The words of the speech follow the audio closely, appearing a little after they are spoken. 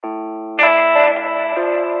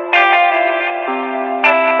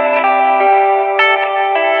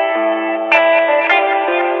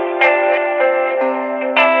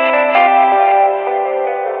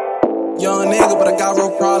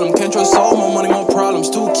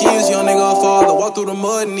walk through the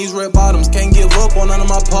mud in these red bottoms. Can't give up on none of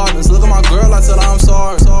my partners. Look at my girl, I tell her I'm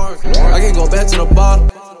sorry. I can't go back to the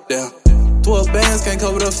bottom. Damn. 12 bands, can't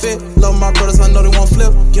cover the fit. Love my brothers, I know they won't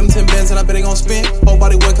flip. Give them 10 bands and I bet they gon' spin. Whole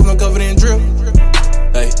body wet cause I'm covered in drip.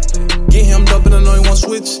 Hey, get him up and I know he won't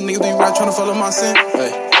switch. Niggas be right tryna follow my sin.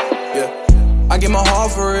 Hey, yeah. I get my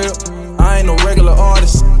heart for real. I ain't no regular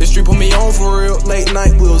artist. The street put me on for real. Late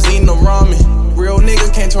night, we was eating the ramen. Real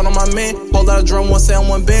nigga, can't turn on my man. Hold out a drum, one sound,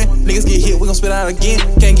 one band. Niggas get hit, we gon' spit out again.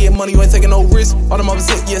 Can't get money, you ain't taking no risk. All them others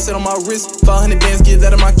hit, yeah, set on my wrist. 500 bands, give that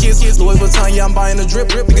to my kids. Louis Vuitton, yeah, I'm buying a drip.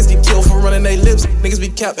 Niggas get killed for running they lips. Niggas be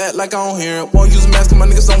capped, act like I don't hear it. Won't use a mask, cause my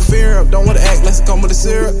niggas don't fear it. Don't wanna act, let's come with the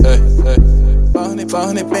syrup. Hey, hey.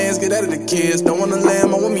 500 bands, get out of the kids. Don't wanna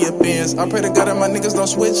lamb, I want me a Benz. I pray to God that my niggas don't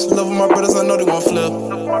switch. Love my brothers, I know they won't flip.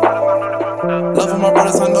 Love my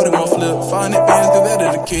brothers, I know they won't flip. 500 bands, get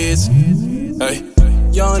out of the kids. Hey.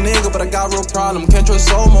 Young nigga, but I got real problem. Can't trust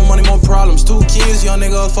soul, more money, more problems. 2 kids, young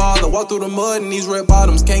nigga, a father. Walk through the mud in these red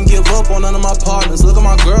bottoms. Can't give up on none of my partners. Look at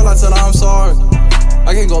my girl, I tell her I'm sorry.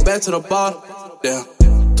 I can't go back to the bottom. Damn.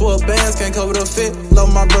 12 bands, can't cover the fit.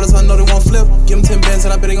 Love my brothers, I know they won't flip. Give them 10 bands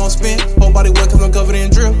and I bet they gon' spin. Whole body wet cause I'm covered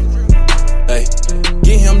in drip. Hey,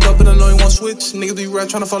 get him up and I know he won't switch. Niggas be right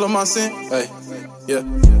tryna follow my sin. Hey, yeah.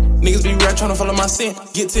 Niggas be right tryna follow my sin.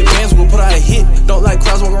 Get 10 bands, we'll put out a hit. Don't like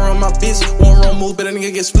crowds walking around my bitch. One wrong move, but a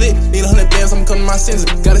nigga get split. Need 100 bands, I'm coming to my senses.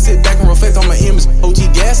 Gotta sit back and reflect on my image.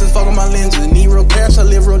 OG gases, fuck on my lenses. Need real cash, I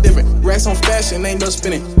live real different. Racks on fashion, ain't no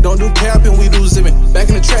spinning. Don't do capping, we do zipping. Back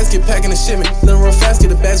in the tracks, get packing the shipment. Living real fast, get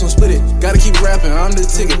the bags, gon' split it. Gotta keep rapping, I'm the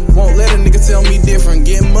ticket. Won't let a nigga tell me different.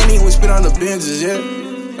 Getting money, we spit on the benches, yeah.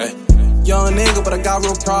 Hey. Young nigga, but I got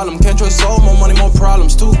real problem. Can't trust soul, more money, more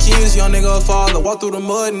problems. 2 kids, young nigga, a father. Walk through the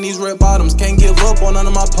mud in these red bottoms. Can't give up on none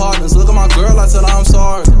of my partners. Look at my girl, I tell her I'm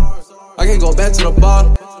sorry. I can't go back to the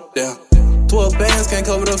bottom. Damn. 12 bands, can't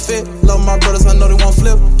cover the fit. Love my brothers, I know they won't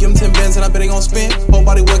flip. Give them 10 bands and I bet they gon' spin. Whole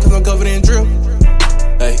body wet cause I'm covered in drip.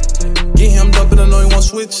 Hey, get him up and I know he won't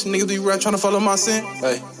switch. Niggas be right tryna follow my sin.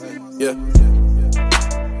 Hey, yeah.